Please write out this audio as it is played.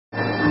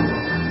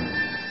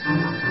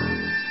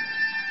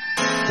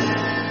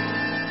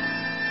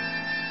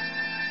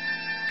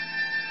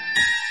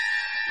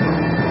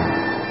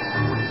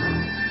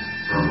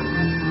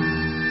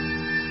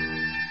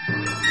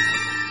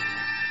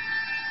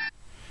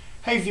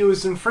Hey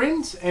viewers and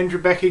friends, Andrew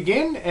back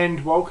again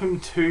and welcome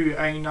to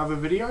another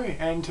video,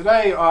 and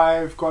today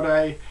I've got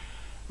a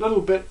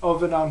little bit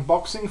of an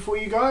unboxing for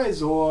you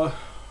guys, or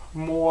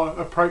more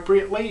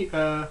appropriately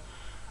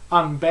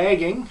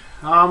unbagging.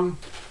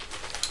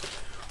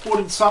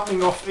 Ordered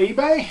something off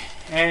eBay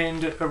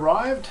and it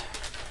arrived,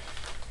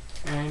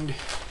 and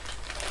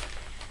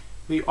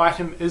the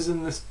item is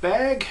in this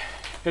bag.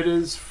 It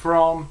is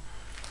from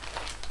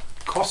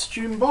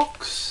Costume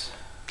Box.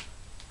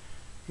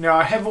 Now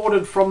I have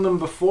ordered from them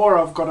before.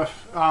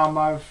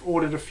 I've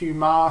ordered a few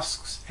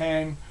masks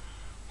and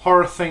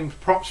horror themed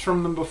props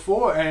from them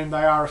before, and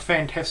they are a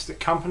fantastic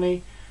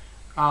company.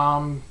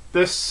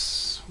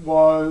 This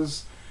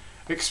was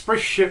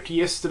express shipped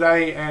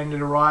yesterday and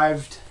it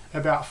arrived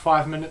about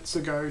 5 minutes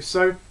ago.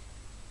 So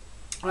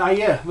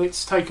yeah,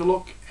 let's take a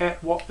look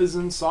at what is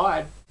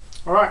inside.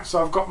 Alright,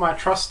 so I've got my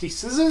trusty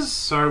scissors,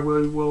 so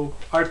we will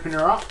open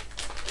her up.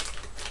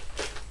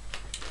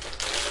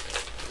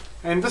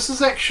 And this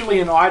is actually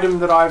an item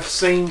that I've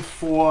seen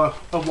for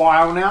a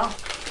while now,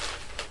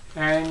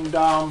 and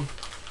I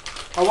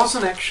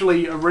wasn't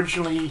actually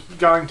originally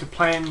going to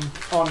plan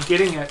on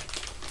getting it,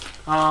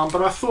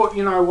 but I thought,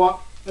 you know what,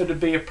 it'd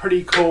be a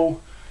pretty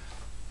cool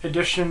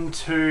addition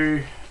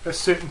to a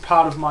certain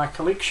part of my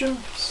collection.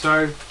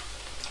 So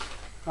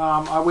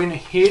I went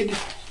ahead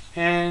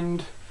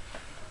and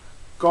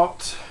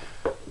got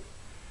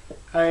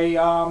a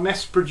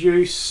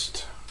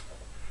mass-produced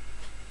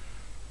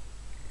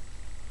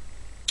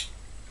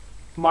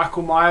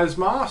Michael Myers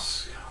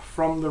mask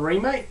from the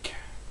remake.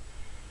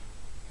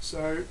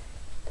 So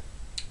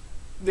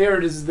there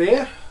it is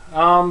there.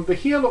 The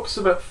hair looks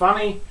a bit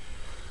funny,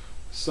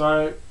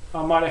 so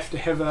I might have to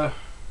have a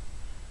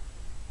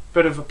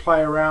bit of a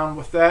play around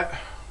with that,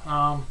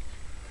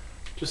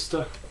 just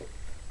to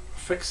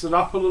fix it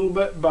up a little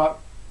bit, but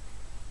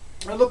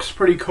it looks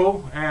pretty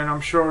cool and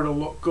I'm sure it'll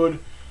look good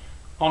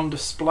on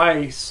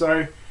display.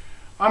 So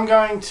I'm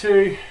going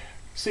to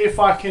see if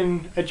I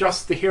can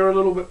adjust the hair a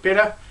little bit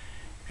better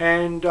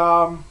and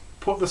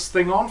put this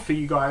thing on for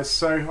you guys,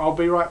 so I'll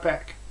be right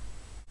back.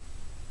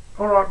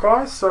 Alright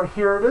guys, so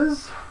here it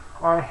is.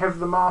 I have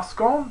the mask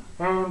on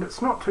and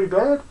it's not too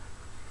bad.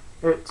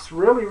 It's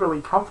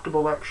really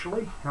comfortable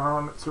actually.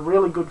 It's a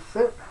really good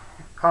fit.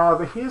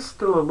 The hair's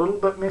still a little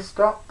bit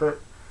messed up, but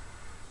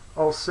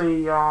I'll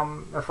see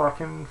if I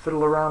can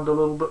fiddle around a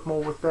little bit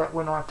more with that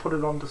when I put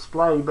it on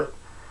display. But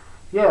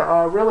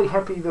yeah, really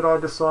happy that I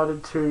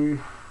decided to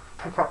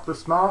pick up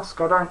this mask.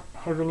 I don't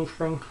have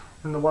anything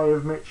in the way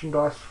of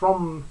merchandise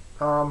from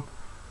the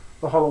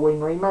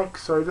Halloween remake,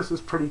 so this is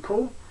pretty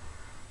cool.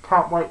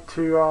 Can't wait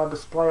to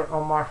display it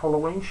on my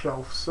Halloween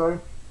shelf. So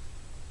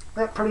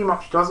that pretty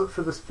much does it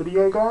for this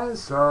video,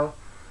 guys.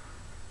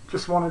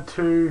 Just wanted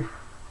to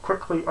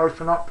quickly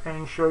open up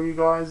and show you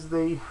guys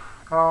the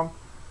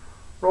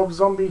Rob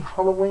Zombie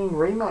Halloween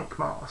remake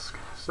mask.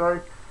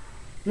 So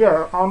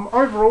yeah,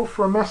 overall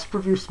for a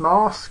mass-produced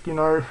mask, you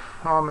know,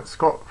 it's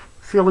got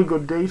fairly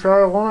good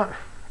detail on it.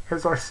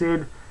 As I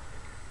said,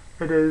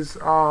 it is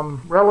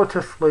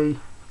relatively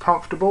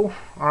comfortable.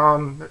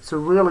 It's a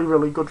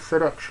really good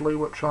fit actually,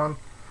 which I'm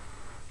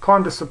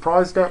kind of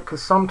surprised at,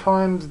 because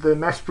sometimes the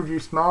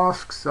mass-produced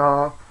masks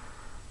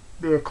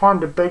they're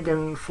kind of big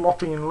and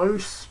floppy and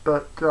loose,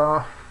 but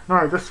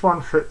no, this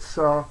one fits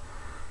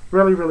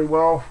really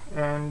well,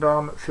 and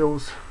it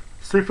feels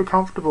super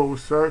comfortable.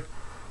 So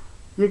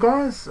yeah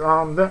guys,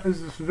 that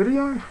is this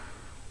video.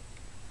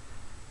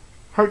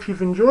 Hope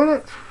you've enjoyed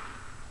it,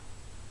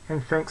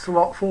 and thanks a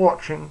lot for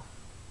watching.